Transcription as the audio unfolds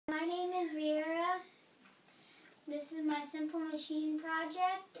this is my simple machine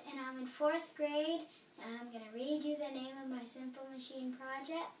project, and I'm in 4th grade, and I'm going to read you the name of my simple machine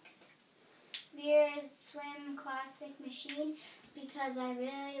project. Vera's Swim Classic Machine, because I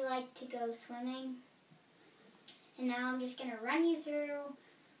really like to go swimming. And now I'm just going to run you through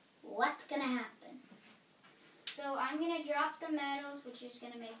what's going to happen. So I'm going to drop the metals, which is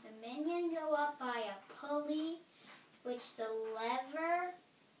going to make the minion go up by a pulley, which the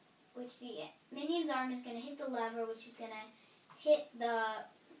minion's arm is going to hit the lever, which is going to hit the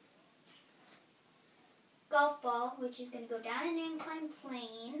golf ball, which is going to go down an inclined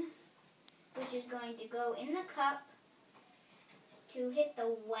plane, which is going to go in the cup to hit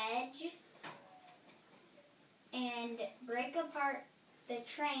the wedge and break apart the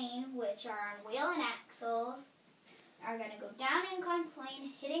train, which are on wheel and axles, are going to go down an inclined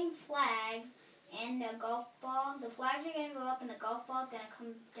plane, hitting flags, and the golf ball. The flags are going to go up, and the golf ball is going to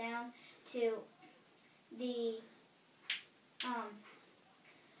come down to the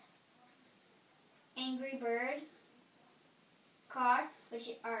Angry Bird car,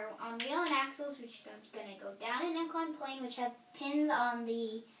 which are on wheel and axles, which are going to go down an inclined plane, which have pins on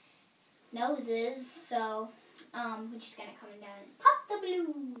the noses, so which is going to come down and pop the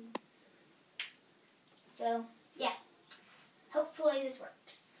balloon. So yeah, hopefully this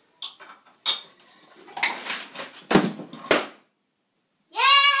works.